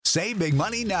Save big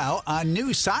money now on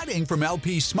new siding from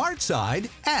LP SmartSide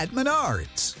at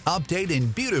Menards. Update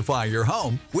and beautify your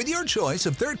home with your choice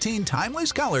of 13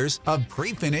 timeless colors of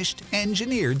pre-finished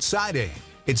engineered siding.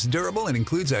 It's durable and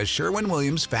includes a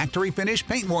Sherwin-Williams factory finish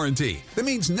paint warranty that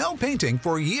means no painting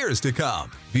for years to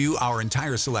come. View our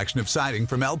entire selection of siding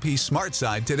from LP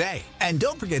SmartSide today. And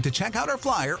don't forget to check out our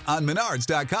flyer on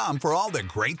Menards.com for all the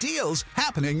great deals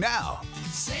happening now.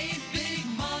 Save big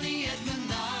money at Menards.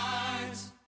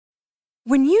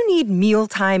 When you need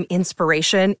mealtime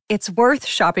inspiration, it's worth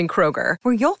shopping Kroger,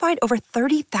 where you'll find over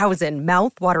 30,000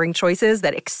 mouth-watering choices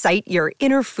that excite your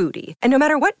inner foodie. And no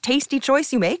matter what tasty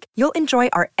choice you make, you'll enjoy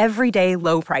our everyday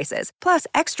low prices, plus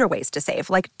extra ways to save,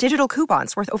 like digital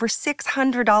coupons worth over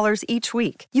 $600 each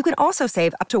week. You can also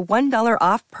save up to $1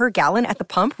 off per gallon at the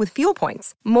pump with fuel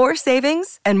points. More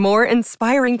savings and more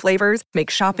inspiring flavors make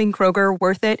shopping Kroger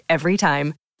worth it every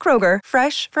time. Kroger,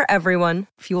 fresh for everyone.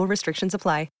 Fuel restrictions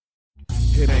apply.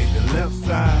 It ain't the left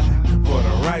side or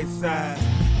the right side,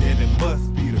 then it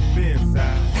must be the fin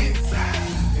side.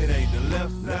 It ain't the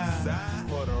left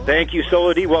side or the right. Thank you,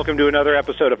 Solo D. Welcome to another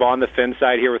episode of On the Fin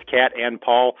Side here with Kat and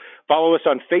Paul. Follow us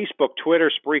on Facebook,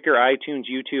 Twitter, Spreaker, iTunes,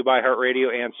 YouTube,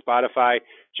 iHeartRadio, and Spotify.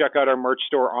 Check out our merch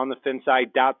store on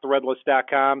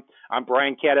thefinside.threadless.com. I'm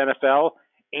Brian Cat NFL,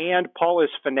 and Paul is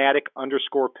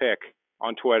fanatic_pick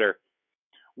on Twitter.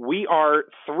 We are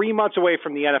 3 months away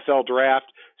from the NFL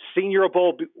draft. Senior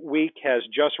Bowl week has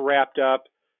just wrapped up,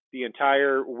 the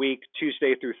entire week,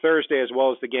 Tuesday through Thursday, as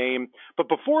well as the game. But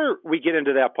before we get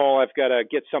into that, Paul, I've got to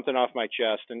get something off my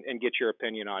chest and get your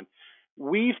opinion on.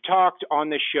 We've talked on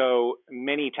the show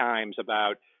many times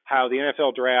about how the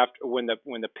NFL draft, when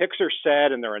the picks are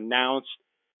set and they're announced,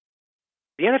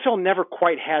 the NFL never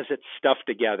quite has its stuff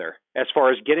together as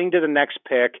far as getting to the next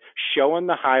pick, showing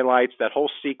the highlights, that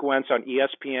whole sequence on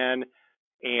ESPN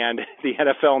and the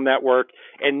NFL Network.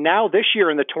 And now this year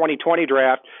in the 2020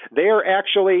 draft, they are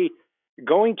actually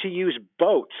going to use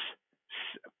boats.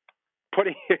 What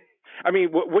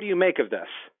do you make of this?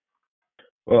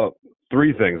 Well,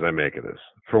 three things I make of this.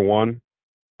 For one,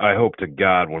 I hope to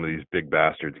God one of these big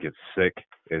bastards gets sick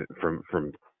from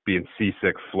being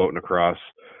seasick floating across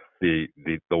the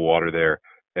water there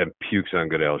and pukes on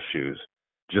Goodell's shoes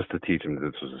just to teach him that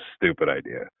this was a stupid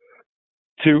idea.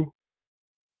 Two,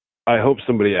 I hope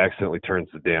somebody accidentally turns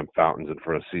the damn fountains in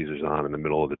front of Caesars on in the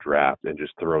middle of the draft and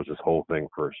just throws this whole thing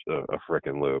for a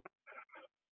frickin' loop.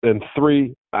 And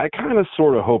three, I kind of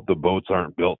sort of hope the boats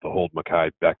aren't built to hold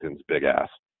Mekhi Becton's big ass.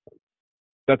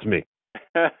 That's me.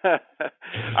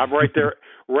 I'm right there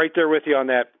with you on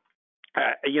that.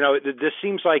 This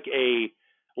seems like a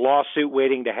lawsuit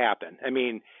waiting to happen. I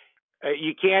mean,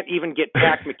 you can't even get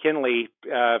Pat McKinley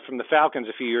from the Falcons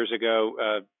a few years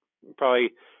ago,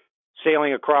 probably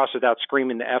sailing across without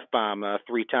screaming the F-bomb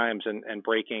 3 times and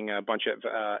breaking a bunch of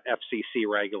FCC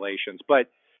regulations.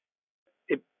 But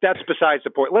that's besides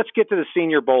the point. Let's get to the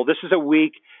Senior Bowl. This is a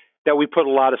week that we put a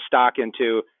lot of stock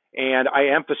into, and I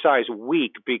emphasize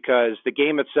week because the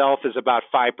game itself is about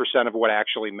 5% of what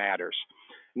actually matters.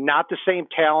 Not the same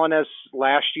talent as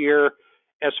last year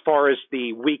as far as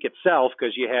the week itself,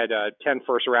 because you had 10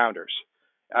 first-rounders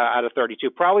out of 32.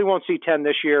 Probably won't see 10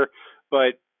 this year,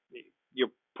 but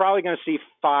you're probably going to see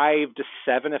 5 to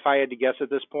 7 if I had to guess at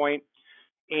this point.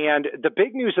 And the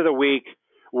big news of the week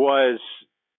or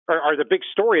the big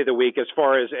story of the week as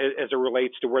far as it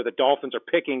relates to where the Dolphins are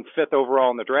picking 5th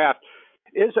overall in the draft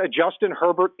is Justin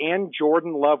Herbert and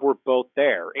Jordan Love were both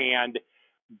there. And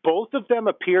both of them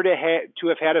appear to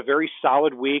have had a very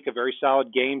solid week, a very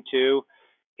solid game too.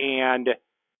 And,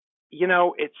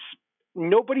 it's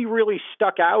nobody really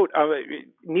stuck out.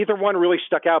 Neither one really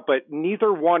stuck out, but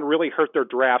neither one really hurt their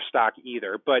draft stock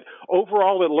either. But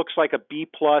overall, it looks like a B+,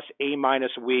 A-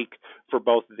 week for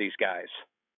both of these guys.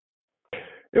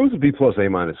 It was a B+,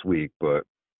 A- week, but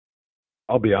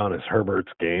I'll be honest,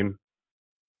 Herbert's game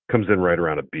comes in right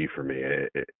around a B for me.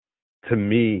 To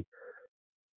me,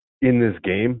 in this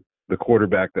game, the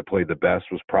quarterback that played the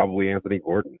best was probably Anthony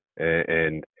Gordon.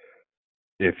 And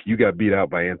if you got beat out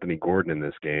by Anthony Gordon in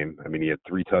this game, I mean, he had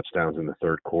 3 touchdowns in the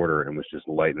third quarter and was just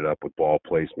lighting it up with ball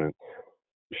placement,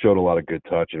 showed a lot of good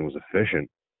touch and was efficient.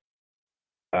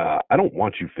 I don't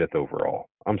want you 5th overall.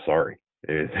 I'm sorry.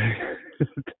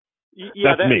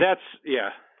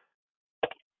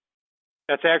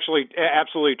 That's actually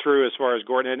absolutely true as far as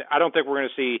Gordon. And I don't think we're going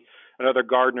to see another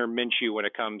Gardner Minshew when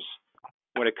it comes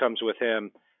with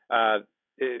him.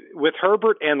 With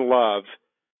Herbert and Love,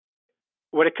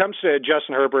 when it comes to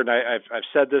Justin Herbert, and I've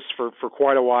said this for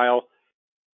quite a while,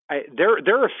 there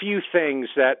are a few things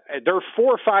that there are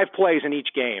 4 or 5 plays in each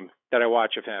game that I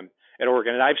watch of him at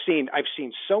Oregon, and I've seen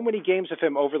so many games of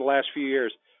him over the last few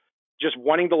years. just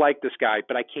wanting to like this guy,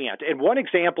 but I can't. And one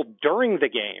example during the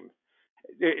game,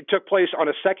 it took place on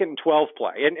a 2nd and 12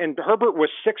 play. And Herbert was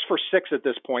 6 for 6 at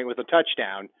this point with a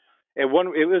touchdown. It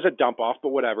was a dump off, but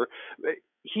whatever.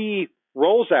 He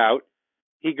rolls out.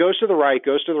 He goes to the right,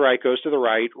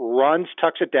 runs,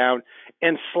 tucks it down,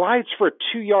 and slides for a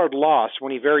 2-yard loss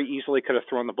when he very easily could have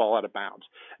thrown the ball out of bounds.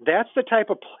 That's the type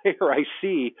of player I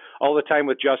see all the time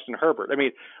with Justin Herbert. I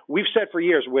mean, we've said for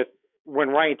years when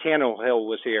Ryan Tannehill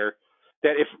was here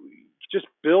that if just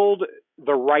build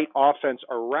the right offense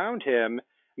around him,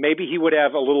 maybe he would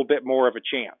have a little bit more of a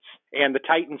chance. And the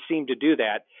Titans seem to do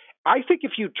that. I think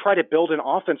if you try to build an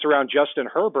offense around Justin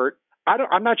Herbert,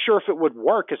 I'm not sure if it would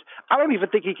work, because I don't even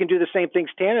think he can do the same things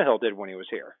Tannehill did when he was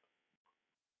here.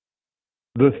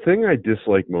 The thing I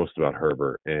dislike most about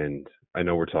Herbert, and I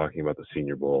know we're talking about the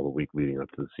Senior Bowl, the week leading up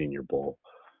to the Senior Bowl,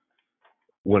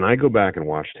 when I go back and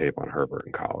watch tape on Herbert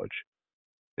in college,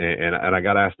 and I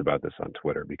got asked about this on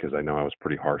Twitter because I know I was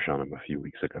pretty harsh on him a few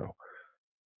weeks ago.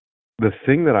 The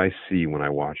thing that I see when I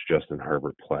watch Justin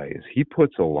Herbert play is he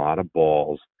puts a lot of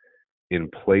balls in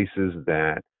places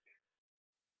that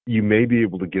you may be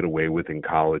able to get away with in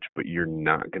college, but you're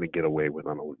not going to get away with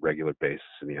on a regular basis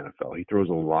in the NFL. He throws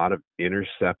a lot of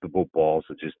interceptable balls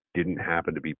that just didn't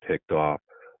happen to be picked off,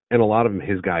 and a lot of them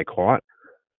his guy caught.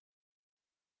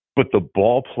 But the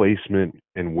ball placement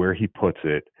and where he puts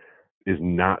it is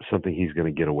not something he's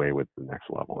going to get away with at the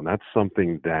next level. And that's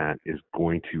something that is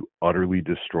going to utterly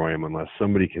destroy him unless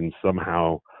somebody can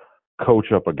somehow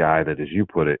coach up a guy that, as you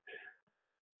put it,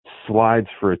 slides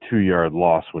for a 2-yard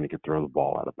loss when he could throw the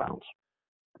ball out of bounds.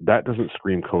 That doesn't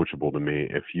scream coachable to me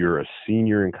if you're a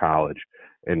senior in college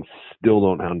and still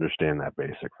don't understand that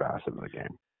basic facet of the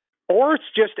game. Or it's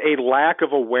just a lack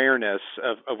of awareness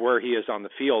of where he is on the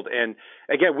field. And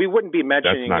again, we wouldn't be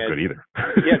mentioning that's not good either.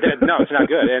 No, it's not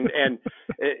good. And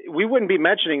we wouldn't be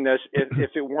mentioning this if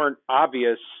it weren't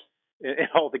obvious in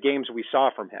all the games we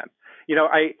saw from him.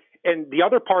 And the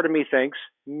other part of me thinks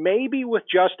maybe with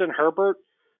Justin Herbert,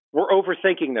 we're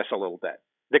overthinking this a little bit.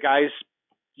 The guy's,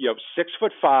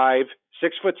 6'5",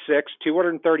 6'6",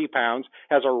 230 pounds,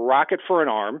 has a rocket for an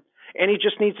arm, and he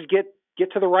just needs to get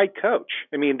to the right coach.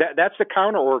 I mean, that's the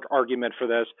counter argument for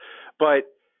this. But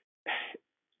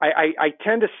I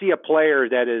tend to see a player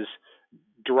that is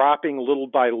dropping little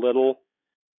by little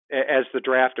as the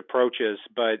draft approaches,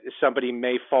 but somebody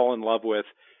may fall in love with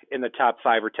in the top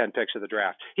 5 or 10 picks of the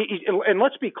draft. And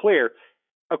let's be clear,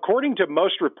 according to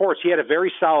most reports, he had a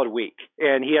very solid week,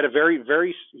 and he had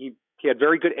he had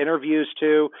very good interviews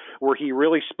too, where he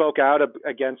really spoke out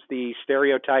against the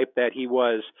stereotype that he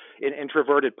was an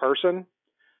introverted person.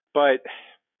 But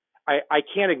I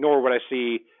can't ignore what I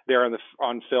see there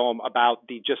on film about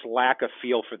the just lack of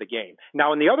feel for the game.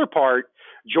 Now, in the other part,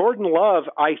 Jordan Love,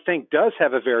 I think, does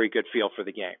have a very good feel for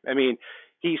the game. I mean,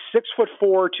 he's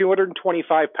 6'4",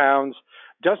 225 pounds,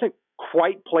 doesn't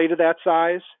quite play to that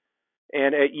size.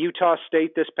 And at Utah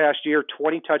State this past year,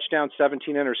 20 touchdowns,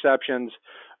 17 interceptions.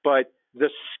 But the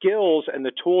skills and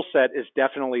the tool set is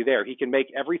definitely there. He can make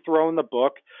every throw in the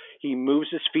book. He moves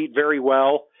his feet very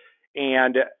well.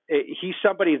 And he's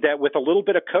somebody that with a little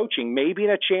bit of coaching, maybe in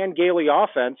a Chan Gailey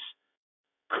offense,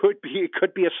 could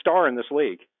be a star in this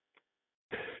league.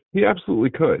 He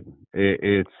absolutely could.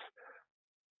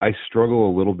 I struggle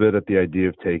a little bit at the idea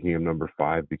of taking him number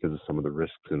 5 because of some of the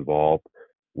risks involved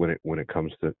when it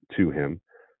comes to him.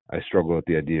 I struggle at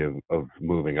the idea of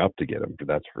moving up to get him,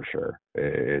 that's for sure.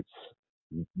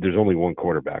 There's only one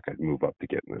quarterback I'd move up to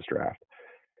get in this draft.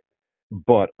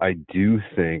 But I do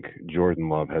think Jordan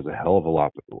Love has a hell of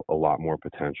a lot more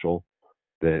potential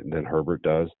than Herbert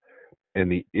does.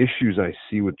 And the issues I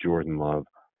see with Jordan Love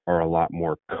are a lot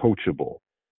more coachable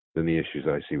than the issues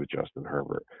I see with Justin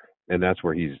Herbert. And that's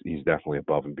where he's definitely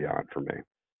above and beyond for me.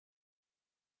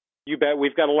 You bet.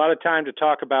 We've got a lot of time to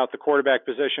talk about the quarterback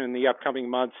position in the upcoming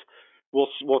months.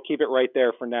 We'll keep it right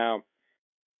there for now.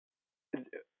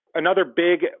 Another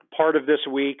big part of this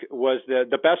week was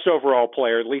the best overall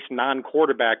player, at least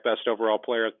non-quarterback best overall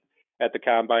player at the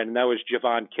Combine, and that was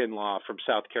Javon Kinlaw from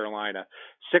South Carolina.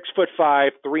 6'5",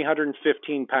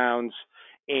 315 pounds,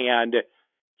 and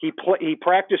he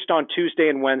practiced on Tuesday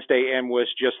and Wednesday and was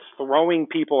just throwing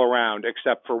people around,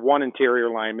 except for one interior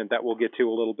lineman that we'll get to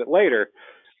a little bit later.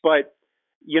 But,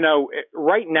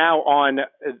 right now on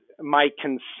my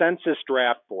consensus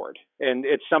draft board, and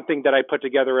it's something that I put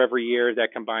together every year that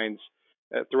combines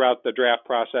throughout the draft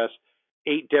process,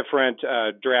 8 different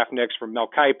draft nicks from Mel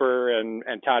Kiper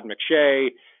and Todd McShay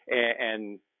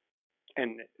and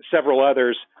several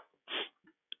others.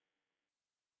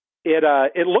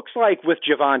 It looks like with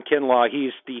Javon Kinlaw,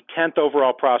 he's the 10th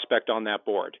overall prospect on that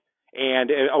board.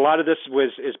 And a lot of this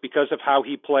is because of how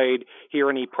he played here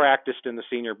and he practiced in the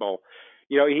Senior Bowl.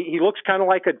 You know, he looks kind of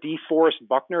like a DeForest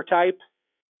Buckner type,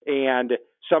 and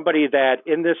somebody that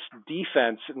in this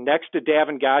defense next to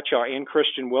Davin Godchaux and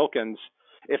Christian Wilkins,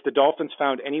 if the Dolphins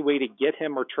found any way to get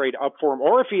him or trade up for him,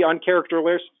 or if he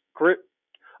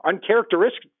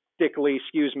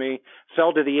uncharacteristically,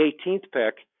 fell to the 18th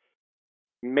pick,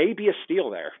 maybe a steal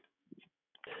there.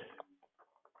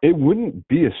 It wouldn't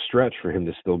be a stretch for him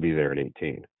to still be there at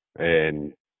 18.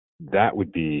 And that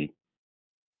would be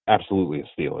absolutely a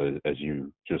steal, as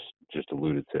you just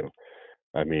alluded to.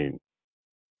 I mean,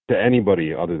 to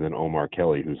anybody other than Omar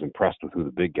Kelly, who's impressed with who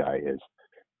the big guy is,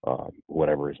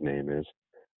 whatever his name is,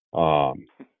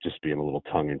 just being a little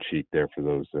tongue-in-cheek there for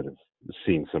those that have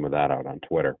seen some of that out on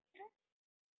Twitter.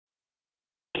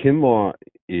 Kinlaw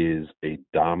is a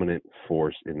dominant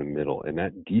force in the middle, and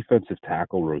that defensive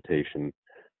tackle rotation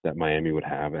that Miami would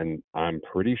have, and I'm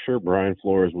pretty sure Brian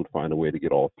Flores would find a way to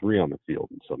get all three on the field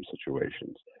in some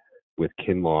situations, with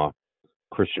Kinlaw,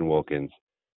 Christian Wilkins,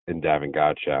 and Davin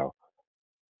Godchaux,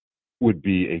 would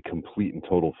be a complete and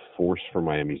total force for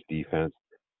Miami's defense.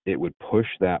 It would push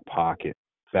that pocket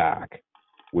back,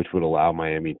 which would allow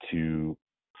Miami to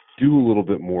do a little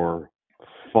bit more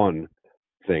fun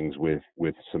things with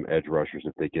some edge rushers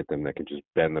if they get them that can just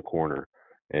bend the corner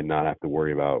and not have to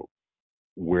worry about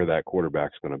where that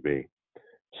quarterback's going to be.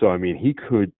 So, I mean, he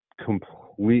could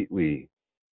completely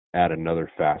add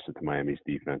another facet to Miami's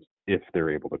defense if they're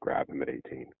able to grab him at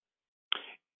 18.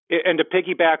 And to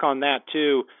piggyback on that,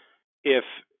 too, if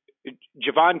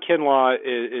Javon Kinlaw,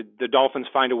 the Dolphins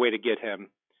find a way to get him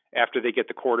after they get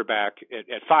the quarterback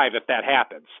at 5, if that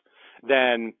happens,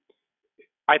 then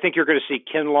I think you're going to see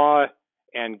Kinlaw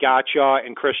and Godchaux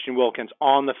and Christian Wilkins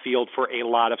on the field for a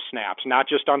lot of snaps, not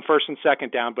just on first and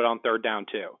second down, but on third down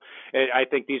too. I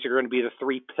think these are going to be the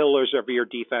three pillars of your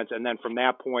defense, and then from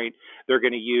that point, they're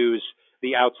going to use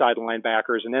the outside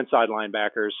linebackers and inside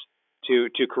linebackers to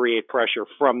create pressure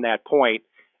from that point,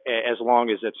 as long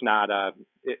as it's not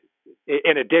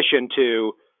in addition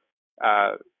to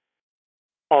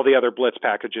all the other blitz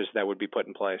packages that would be put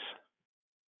in place.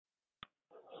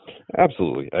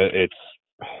 Absolutely.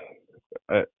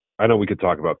 I know we could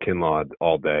talk about Kinlaw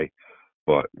all day,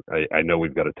 but I know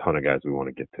we've got a ton of guys we want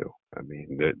to get to. I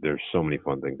mean, there's so many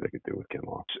fun things they could do with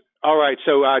Kinlaw. All right,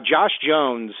 so Josh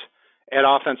Jones at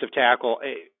offensive tackle,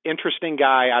 interesting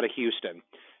guy out of Houston.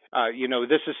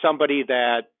 This is somebody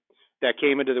that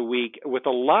came into the week with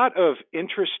a lot of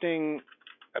interesting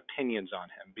opinions on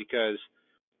him, because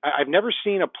I've never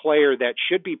seen a player that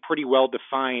should be pretty well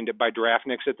defined by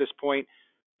DraftNix at this point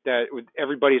that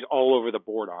everybody's all over the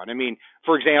board on. I mean,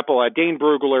 for example, Dane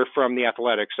Brugler from The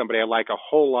Athletic, somebody I like a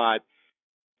whole lot,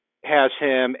 has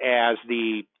him as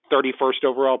the 31st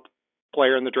overall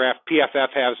player in the draft. PFF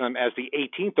has him as the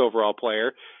 18th overall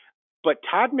player. But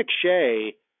Todd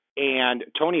McShay and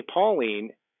Tony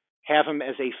Pauline have him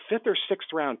as a 5th or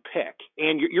 6th round pick.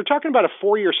 And you're talking about a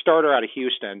 4-year starter out of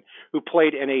Houston who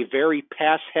played in a very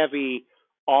pass-heavy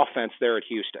offense there at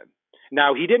Houston.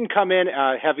 Now, he didn't come in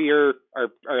heavier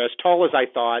or as tall as I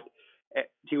thought.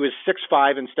 He was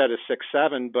 6'5" instead of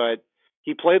 6'7", but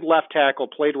he played left tackle,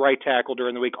 played right tackle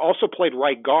during the week, also played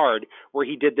right guard, where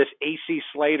he did this AC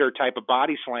Slater type of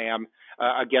body slam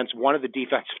against one of the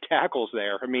defensive tackles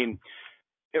there. I mean,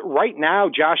 right now,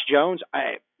 Josh Jones,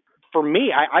 for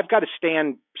me, I've got to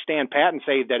stand pat and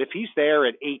say that if he's there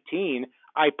at 18,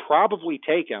 I probably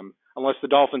take him, unless the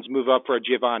Dolphins move up for a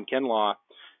Javon Kinlaw.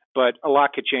 But a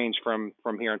lot could change from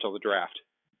here until the draft.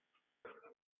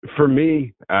 For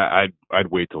me, I'd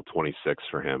wait till 26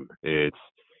 for him. It's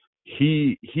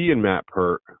he and Matt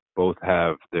Pert both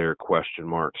have their question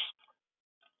marks,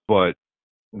 but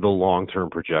the long-term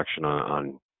projection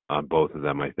on both of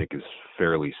them, I think, is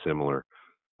fairly similar.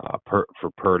 For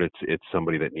Pert, it's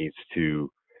somebody that needs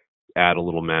to add a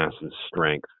little mass and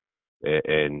strength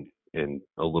and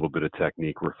a little bit of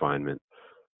technique refinement.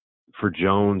 For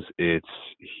Jones, I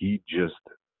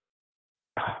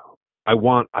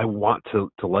want to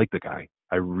like the guy.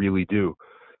 I really do.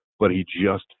 But he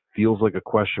just feels like a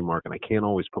question mark, and I can't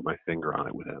always put my finger on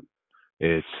it with him.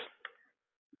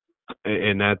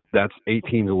 That's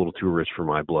 18 is a little too rich for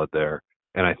my blood there.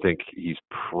 And I think he's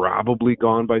probably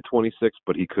gone by 26,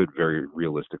 but he could very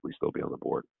realistically still be on the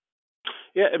board.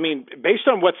 Yeah, I mean, based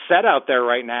on what's set out there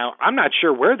right now, I'm not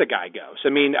sure where the guy goes. I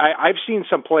mean, I've seen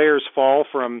some players fall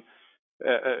from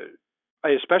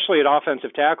especially at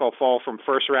offensive tackle, fall from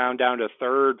first round down to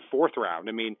third, fourth round.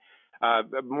 I mean,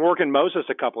 Morgan Moses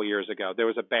a couple of years ago, there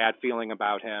was a bad feeling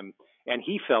about him, and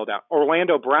he fell down.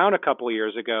 Orlando Brown a couple of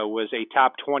years ago was a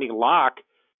top 20 lock,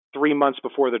 3 months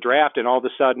before the draft, and all of a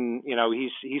sudden,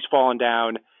 he's fallen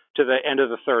down to the end of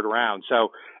the third round. So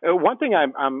one thing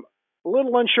I'm a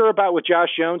little unsure about with Josh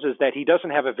Jones is that he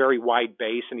doesn't have a very wide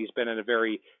base, and he's been in a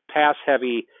very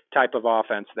pass-heavy type of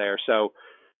offense there. So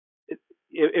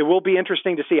it will be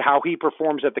interesting to see how he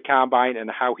performs at the combine and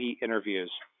how he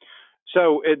interviews.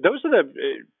 So those are the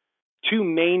two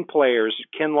main players,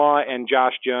 Kinlaw and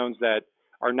Josh Jones, that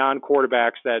are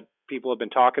non-quarterbacks that people have been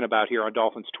talking about here on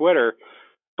Dolphins Twitter.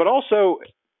 But also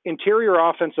interior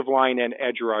offensive line and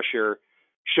edge rusher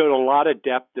showed a lot of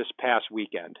depth this past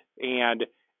weekend. And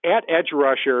at edge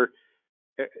rusher,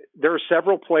 there are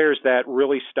several players that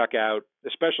really stuck out,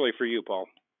 especially for you, Paul.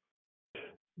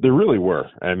 There really were.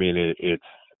 I mean, it's.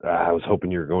 I was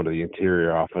hoping you were going to the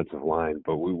interior offensive line,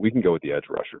 but we can go with the edge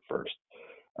rusher first.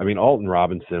 I mean, Alton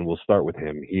Robinson, we'll start with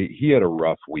him. He had a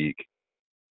rough week,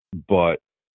 but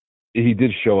he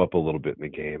did show up a little bit in the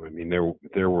game. I mean,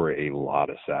 there were a lot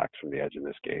of sacks from the edge in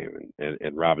this game,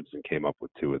 and Robinson came up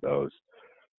with 2 of those.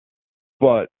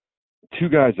 But 2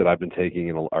 guys that I've been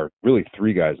taking or really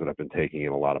 3 guys that I've been taking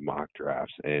in a lot of mock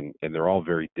drafts, and they're all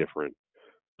very different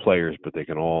players, but they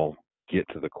can all get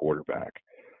to the quarterback.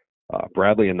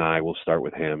 Bradlee Anae, we'll start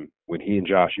with him. When he and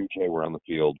Josh Uche were on the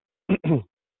field,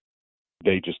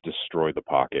 they just destroyed the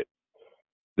pocket.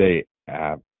 They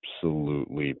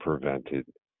absolutely prevented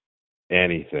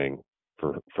anything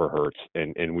for Hurts,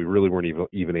 and we really weren't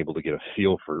even able to get a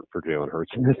feel for Jalen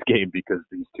Hurts in this game because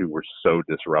these 2 were so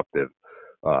disruptive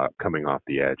coming off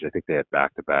the edge. I think they had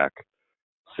back-to-back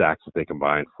sacks that they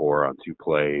combined for on 2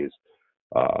 plays.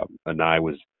 Anae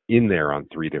was in there on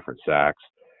 3 different sacks,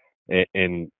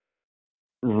 and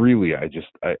really,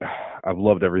 I've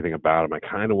loved everything about him. I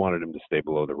kind of wanted him to stay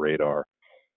below the radar,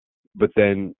 but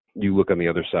then you look on the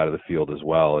other side of the field as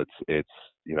well. It's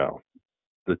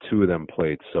the 2 of them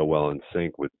played so well in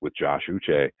sync with Josh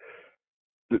Uche.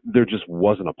 There just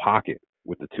wasn't a pocket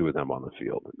with the 2 of them on the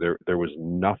field. There was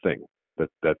nothing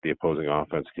that the opposing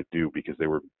offense could do because they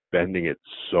were bending it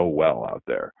so well out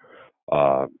there.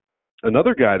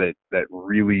 Another guy that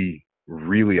really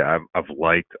I've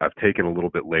liked, I've taken a little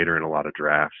bit later in a lot of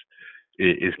drafts,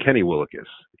 is Kenny Willekes.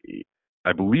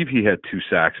 I believe he had 2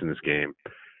 sacks in this game.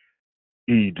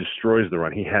 He destroys the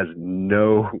run. He has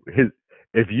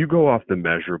if you go off the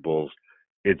measurables,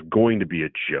 it's going to be a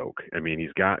joke. I mean,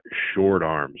 he's got short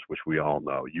arms, which we all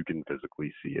know. You can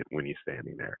physically see it when he's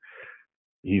standing there.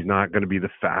 He's not going to be the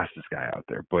fastest guy out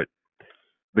there, but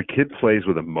the kid plays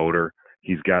with a motor.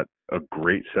 He's got a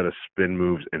great set of spin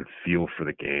moves and feel for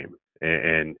the game.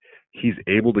 And he's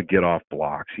able to get off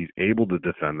blocks. He's able to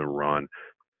defend the run.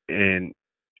 And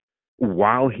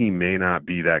while he may not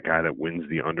be that guy that wins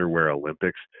the underwear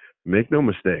Olympics, make no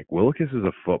mistake, Willekes is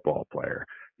a football player.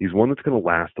 He's one that's going to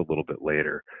last a little bit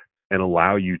later and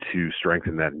allow you to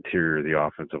strengthen that interior of the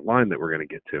offensive line that we're going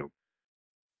to get to,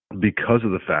 because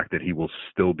of the fact that he will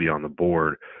still be on the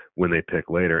board when they pick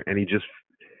later. And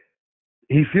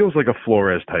he feels like a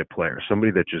Flores-type player,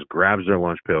 somebody that just grabs their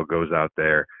lunch pail, goes out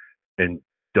there, and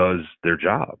does their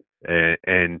job.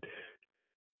 And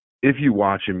if you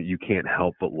watch him, you can't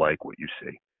help but like what you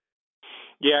see.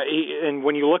 Yeah, and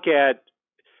when you look at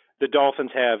the Dolphins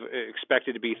have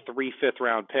expected to be 3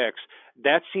 fifth-round picks,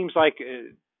 that seems like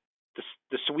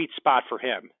the sweet spot for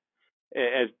him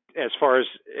as far as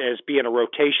being a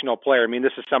rotational player. I mean,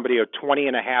 this is somebody with 20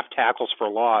 and a half tackles for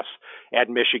loss at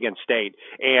Michigan State.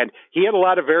 And he had a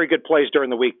lot of very good plays during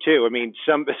the week, too. I mean,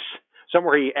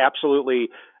 somewhere he absolutely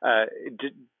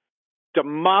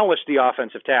demolished the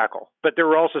offensive tackle. But there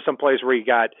were also some plays where he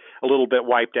got a little bit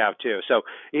wiped out, too. So,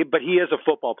 but he is a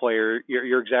football player.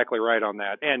 You're exactly right on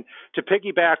that. And to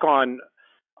piggyback on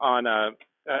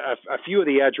a few of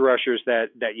the edge rushers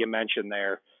that you mentioned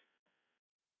there,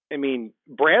 I mean,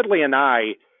 Bradlee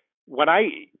Anae, when I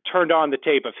turned on the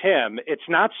tape of him, it's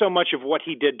not so much of what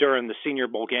he did during the Senior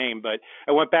Bowl game, but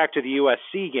I went back to the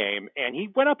USC game, and he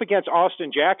went up against Austin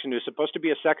Jackson, who's supposed to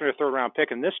be a second or third round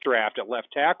pick in this draft at left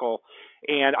tackle,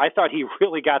 and I thought he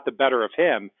really got the better of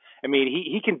him. I mean,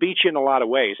 he can beat you in a lot of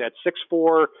ways. At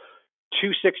 6'4",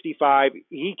 265,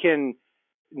 he can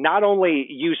not only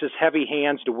use his heavy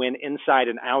hands to win inside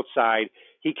and outside,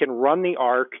 he can run the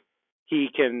arc, he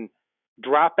can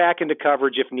drop back into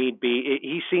coverage if need be.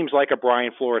 He seems like a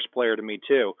Brian Flores player to me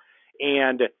too.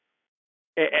 And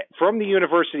from the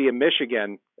University of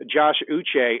Michigan, Josh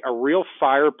Uche, a real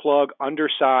fire plug,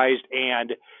 undersized,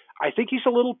 and I think he's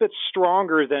a little bit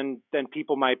stronger than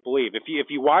people might believe. If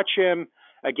you watch him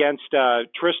against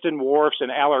Tristan Wirfs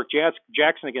and Alaric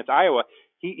Jackson against Iowa,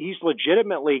 he's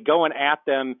legitimately going at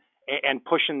them and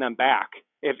pushing them back.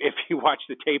 If you watch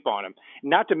the tape on him,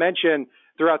 not to mention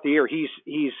throughout the year,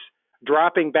 he's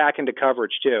dropping back into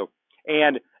coverage too.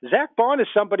 And Zach Bond is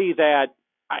somebody that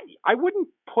I wouldn't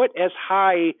put as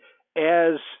high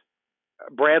as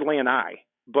Bradley and I,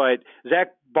 but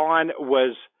Zach Bond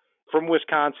was from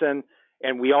Wisconsin,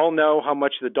 and we all know how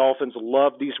much the Dolphins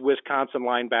love these Wisconsin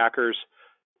linebackers.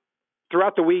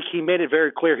 Throughout the week, he made it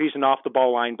very clear he's an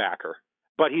off-the-ball linebacker.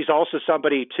 But he's also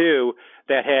somebody, too,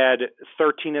 that had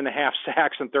 13 and a half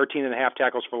sacks and 13 and a half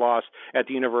tackles for loss at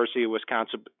the University of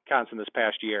Wisconsin this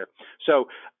past year. So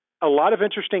a lot of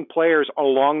interesting players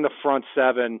along the front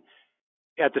seven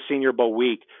at the Senior Bowl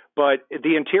week. But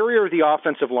the interior of the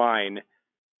offensive line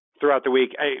throughout the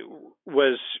week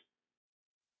was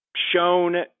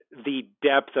shown the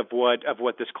depth of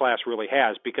what this class really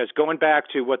has, because going back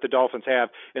to what the Dolphins have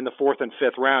in the 4th and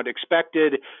 5th round,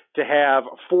 expected to have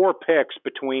 4 picks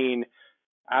between,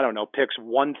 picks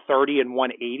 130 and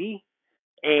 180.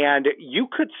 And you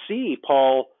could see,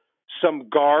 Paul, some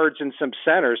guards and some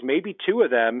centers, maybe 2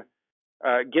 of them,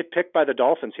 get picked by the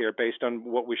Dolphins here based on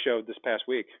what we showed this past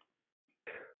week.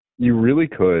 You really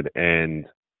could. And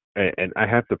I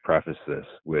have to preface this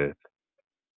with,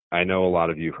 I know a lot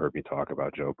of you have heard me talk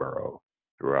about Joe Burrow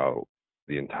throughout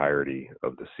the entirety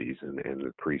of the season and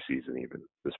the preseason even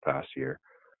this past year.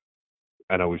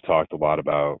 I know we've talked a lot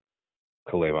about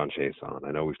K'Lavon Chaisson.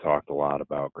 I know we've talked a lot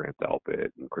about Grant Delpit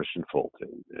and Christian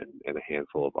Fulton and a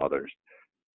handful of others.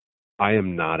 I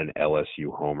am not an LSU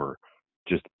homer.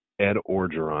 Just Ed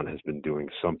Orgeron has been doing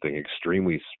something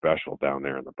extremely special down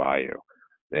there in the Bayou.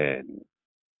 And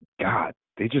God,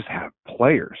 they just have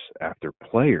players after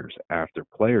players after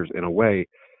players in a way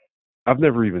I've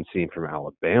never even seen from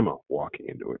Alabama walking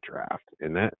into a draft.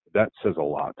 And that says a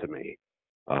lot to me.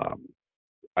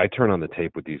 I turn on the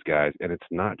tape with these guys, and it's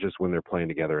not just when they're playing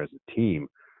together as a team,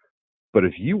 but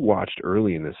if you watched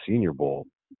early in the Senior Bowl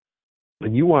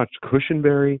and you watched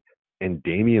Cushenberry and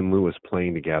Damian Lewis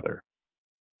playing together,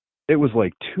 it was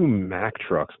like 2 Mack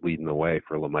trucks leading the way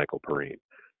for LaMichael Perrine.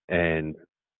 And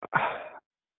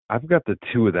I've got the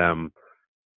 2 of them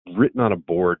written on a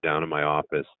board down in my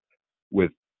office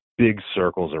with big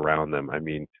circles around them. I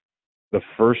mean, the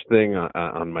first thing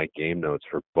on my game notes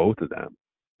for both of them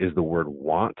is the word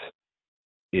want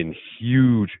in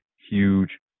huge, huge,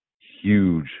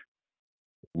 huge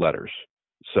letters.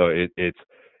 So it's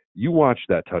you watch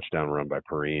that touchdown run by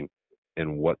Perrine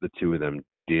and what the 2 of them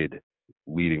did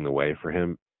leading the way for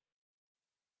him.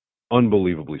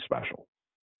 Unbelievably special.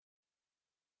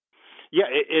 Yeah,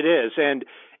 it is. And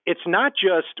it's not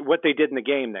just what they did in the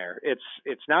game there.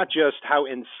 It's not just how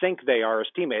in sync they are as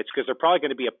teammates, because they're probably going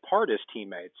to be apart as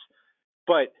teammates.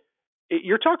 But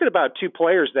you're talking about 2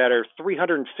 players that are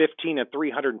 315 and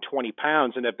 320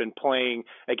 pounds and have been playing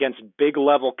against big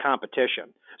level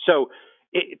competition. So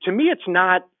to me, it's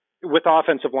not with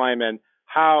offensive linemen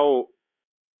how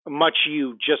much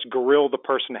you just grill the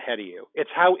person ahead of you.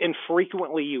 It's how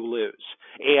infrequently you lose.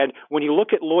 And when you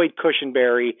look at Lloyd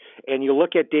Cushenberry and you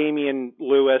look at Damian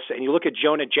Lewis and you look at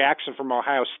Jonah Jackson from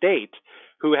Ohio State,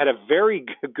 who had a very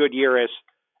good year as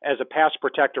a pass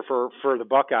protector for the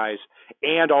Buckeyes,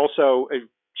 and also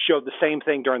showed the same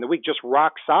thing during the week, just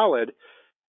rock solid.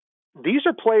 These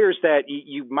are players that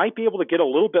you might be able to get a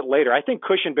little bit later. I think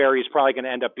Cushenberry is probably going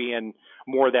to end up being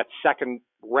more that second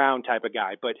round type of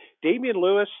guy. But Damian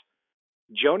Lewis,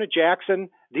 Jonah Jackson,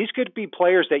 these could be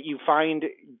players that you find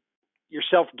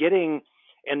yourself getting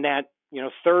in that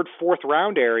 3rd, 4th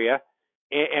round area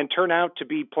and turn out to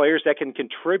be players that can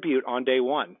contribute on day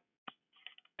one.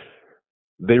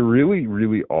 They really,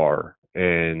 really are.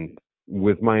 And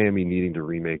with Miami needing to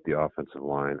remake the offensive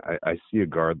line, I see a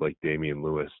guard like Damian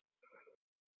Lewis,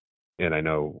 and I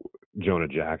know Jonah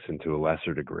Jackson to a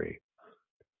lesser degree.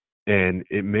 And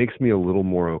it makes me a little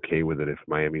more okay with it if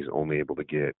Miami's only able to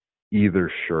get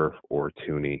either Scherf or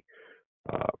Tooney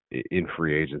in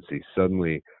free agency.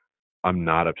 Suddenly, I'm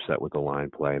not upset with the line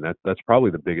play, and that's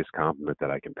probably the biggest compliment that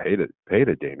I can pay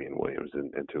to Damian Williams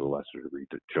and to a lesser degree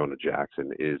to Jonah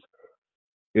Jackson is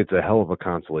it's a hell of a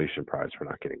consolation prize for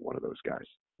not getting one of those guys.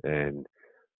 And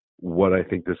what I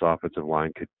think this offensive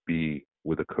line could be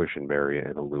with a Cushenberry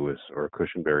and a Lewis, or a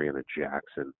Cushenberry and a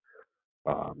Jackson,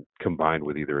 combined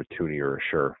with either a Tooney or a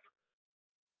Scherf,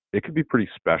 it could be pretty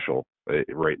special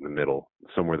right in the middle,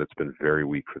 somewhere that's been very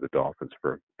weak for the Dolphins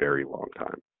for a very long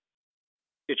time.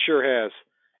 It sure has.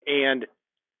 And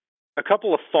a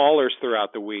couple of fallers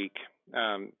throughout the week,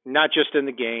 not just in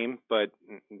the game, but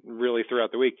really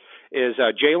throughout the week, is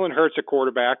Jalen Hurts, a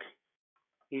quarterback.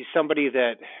 He's somebody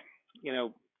that,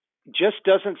 just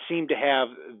doesn't seem to have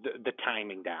the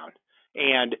timing down.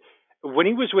 And when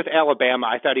he was with Alabama,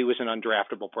 I thought he was an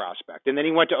undraftable prospect. And then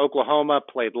he went to Oklahoma,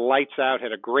 played lights out,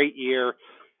 had a great year.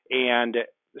 And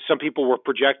Some people were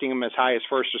projecting him as high as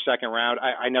first or second round.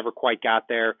 I never quite got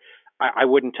there. I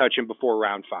wouldn't touch him before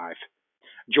round 5.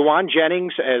 Jawan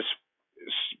Jennings, as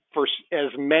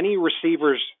many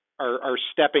receivers are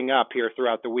stepping up here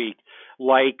throughout the week,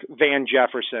 like Van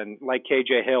Jefferson, like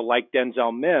KJ Hill, like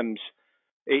Denzel Mims,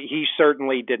 he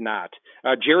certainly did not.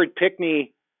 Jared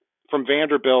Pickney from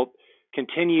Vanderbilt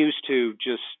continues to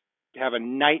just have a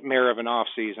nightmare of an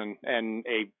offseason, and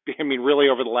really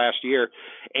over the last year.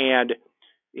 And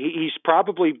he's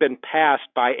probably been passed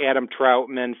by Adam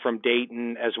Troutman from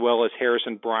Dayton, as well as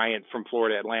Harrison Bryant from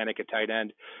Florida Atlantic at tight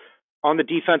end. On the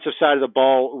defensive side of the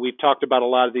ball, we've talked about a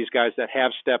lot of these guys that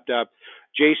have stepped up.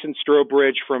 Jason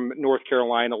Strobridge from North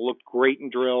Carolina looked great in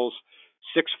drills.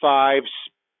 6'5",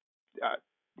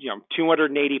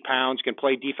 280 pounds, can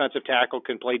play defensive tackle,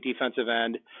 can play defensive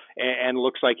end, and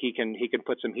looks like he can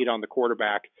put some heat on the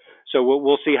quarterback. So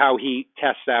we'll see how he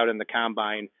tests out in the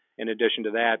combine. In addition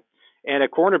to that, and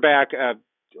at cornerback,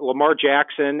 Lamar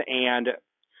Jackson and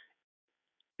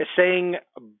Essang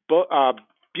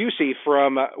Busey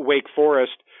from Wake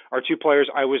Forest are two players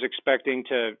I was expecting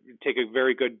to take a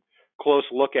very good close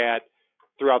look at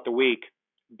throughout the week,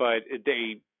 but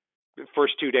the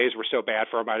first 2 days were so bad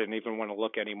for them I didn't even want to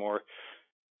look anymore.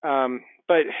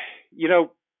 But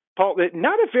Paul,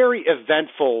 not a very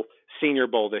eventful Senior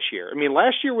Bowl this year. I mean,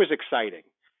 last year was exciting.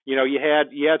 You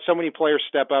had so many players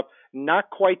step up. Not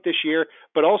quite this year,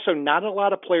 but also not a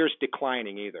lot of players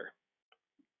declining either.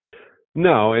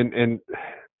 No, and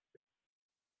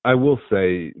I will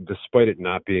say, despite it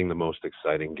not being the most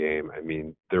exciting game, I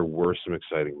mean, there were some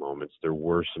exciting moments. There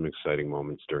were some exciting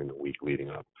moments during the week leading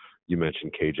up. You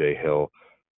mentioned KJ Hill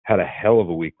had a hell of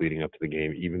a week leading up to the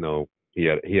game, even though he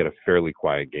had a fairly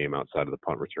quiet game outside of the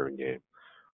punt return game.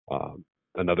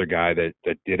 Another guy that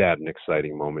did add an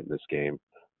exciting moment in this game,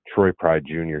 Troy Pride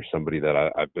Jr., somebody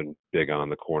that I've been big on,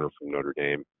 the corner from Notre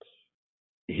Dame.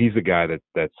 He's a guy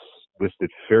that's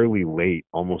listed fairly late,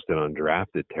 almost in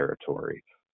undrafted territory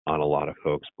on a lot of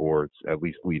folks' boards, at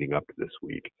least leading up to this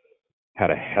week. Had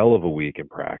a hell of a week in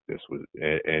practice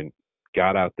and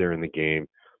got out there in the game.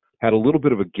 Had a little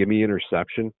bit of a gimme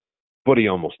interception, but he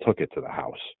almost took it to the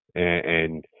house.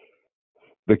 And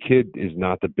the kid is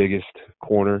not the biggest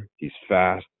corner. He's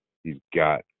fast. He's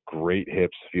got great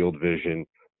hips, field vision,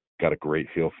 got a great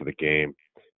feel for the game.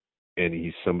 And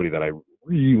he's somebody that I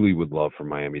really would love for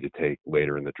Miami to take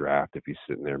later in the draft if he's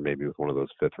sitting there maybe with one of those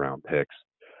 5th-round picks.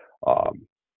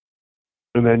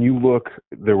 And then you look,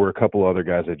 there were a couple other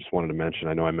guys I just wanted to mention.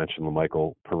 I know I mentioned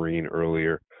LaMichael Perine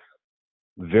earlier.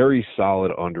 Very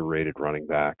solid, underrated running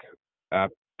back.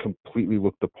 Completely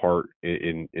looked the part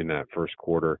in that first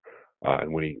quarter,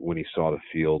 and when he saw the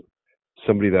field.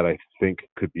 Somebody that I think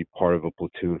could be part of a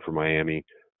platoon for Miami,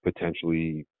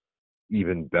 potentially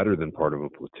even better than part of a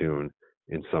platoon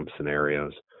in some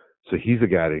scenarios. So he's a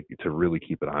guy to really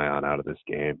keep an eye on out of this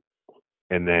game.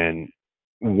 And then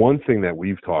one thing that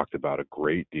we've talked about a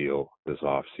great deal this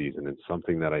offseason, and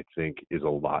something that I think is a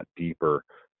lot deeper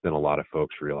than a lot of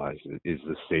folks realize, is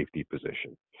the safety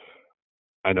position.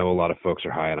 I know a lot of folks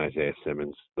are high on Isaiah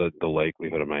Simmons. The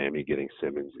likelihood of Miami getting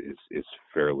Simmons is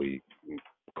fairly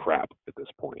crap at this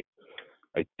point.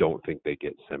 I don't think they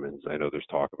get Simmons. I know there's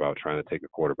talk about trying to take a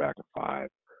quarterback at 5.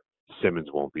 Simmons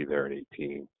won't be there at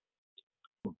 18.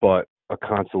 But a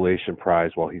consolation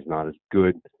prize, while he's not as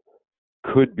good,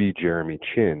 could be Jeremy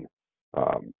Chin,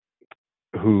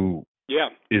 who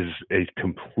is a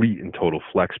complete and total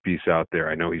flex piece out there.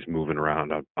 I know he's moving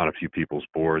around on a few people's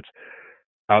boards.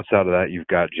 Outside of that, you've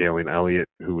got Jalen Elliott,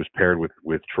 who was paired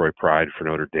with Troy Pride for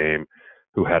Notre Dame,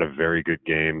 who had a very good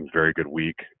game, very good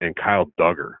week. And Kyle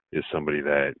Duggar is somebody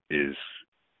that is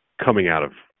coming out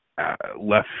of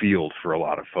left field for a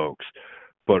lot of folks.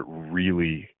 But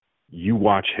really, you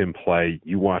watch him play,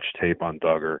 you watch tape on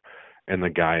Duggar, and the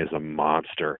guy is a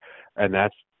monster. And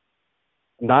that's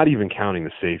not even counting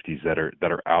the safeties that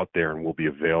are out there and will be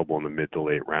available in the mid to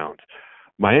late rounds.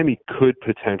 Miami could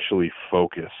potentially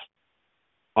focus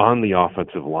on the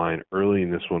offensive line early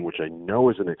in this one, which I know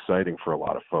isn't exciting for a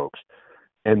lot of folks,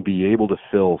 and be able to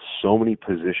fill so many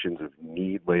positions of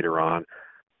need later on,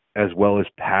 as well as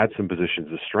pad some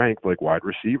positions of strength like wide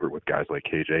receiver with guys like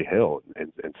KJ Hill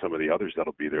and some of the others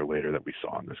that'll be there later that we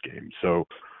saw in this game. So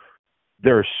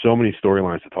there are so many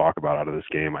storylines to talk about out of this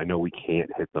game. I know we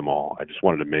can't hit them all. I just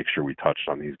wanted to make sure we touched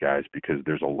on these guys because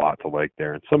there's a lot to like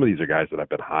there. And some of these are guys that I've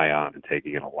been high on and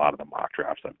taking in a lot of the mock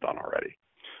drafts I've done already.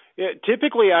 Yeah,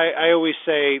 typically, I always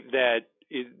say that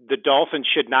the Dolphins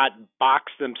should not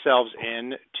box themselves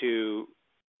in to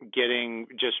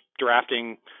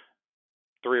drafting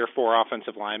 3 or 4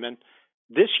 offensive linemen.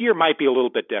 this year might be a little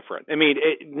bit different. I mean,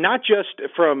 not just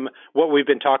from what we've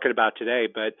been talking about today,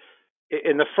 but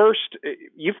in the first,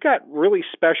 you've got really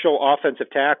special offensive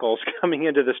tackles coming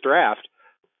into this draft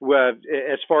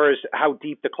as far as how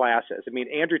deep the class is. I mean,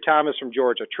 Andrew Thomas from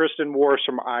Georgia, Tristan Wirfs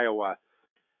from Iowa.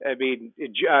 I mean,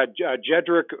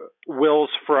 Jedrick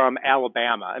Wills from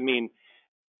Alabama. I mean,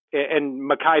 and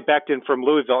Mekhi Becton from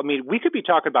Louisville. I mean, we could be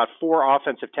talking about 4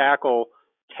 offensive tackle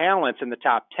talents in the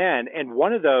top 10, and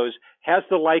one of those has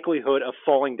the likelihood of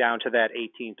falling down to that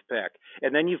 18th pick.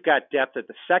 And then you've got depth at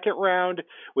the second round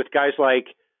with guys like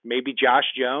maybe Josh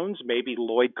Jones, maybe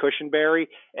Lloyd Cushenberry,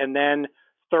 and then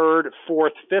third,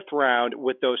 fourth, fifth round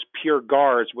with those pure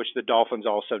guards, which the Dolphins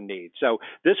also need. So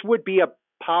this would be a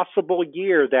possible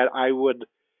year that I would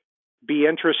be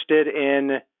interested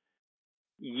in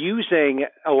using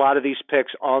a lot of these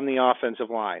picks on the offensive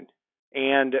line.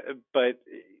 But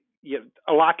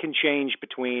a lot can change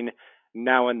between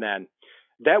now and then.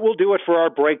 That will do it for our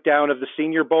breakdown of the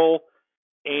Senior Bowl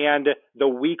and the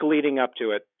week leading up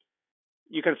to it.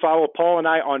 You can follow Paul and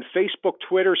I on Facebook,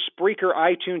 Twitter, Spreaker,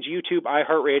 iTunes, YouTube,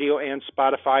 iHeartRadio, and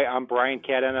Spotify. I'm Brian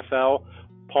Cat NFL.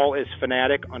 Paul is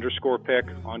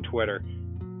Fanatic_pick on Twitter.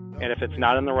 And if it's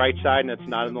not on the right side and it's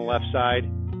not on the left side,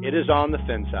 it is on the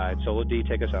fin side. Solo D,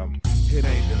 take us home. It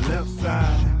ain't the left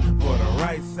side or the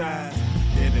right side,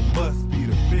 and it must be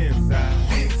the fin side.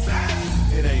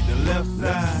 It ain't the left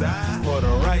side or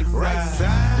the right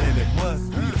side, and it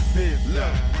must be the fin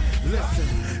side.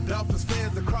 Listen, Dolphins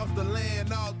fans across the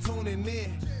land all tuning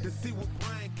in to see what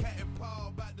Brian Cat and Paul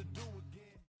about to do again.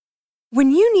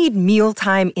 When you need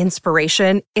mealtime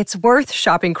inspiration, it's worth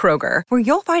shopping Kroger, where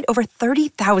you'll find over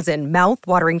 30,000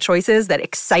 mouth-watering choices that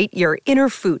excite your inner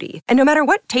foodie. And no matter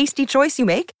what tasty choice you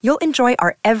make, you'll enjoy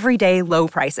our everyday low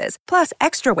prices, plus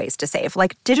extra ways to save,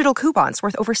 like digital coupons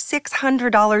worth over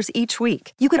 $600 each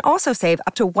week. You can also save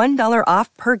up to $1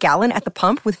 off per gallon at the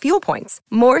pump with fuel points.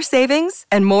 More savings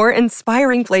and more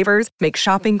inspiring flavors make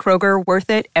shopping Kroger worth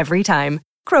it every time.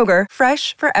 Kroger,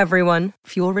 fresh for everyone.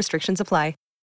 Fuel restrictions apply.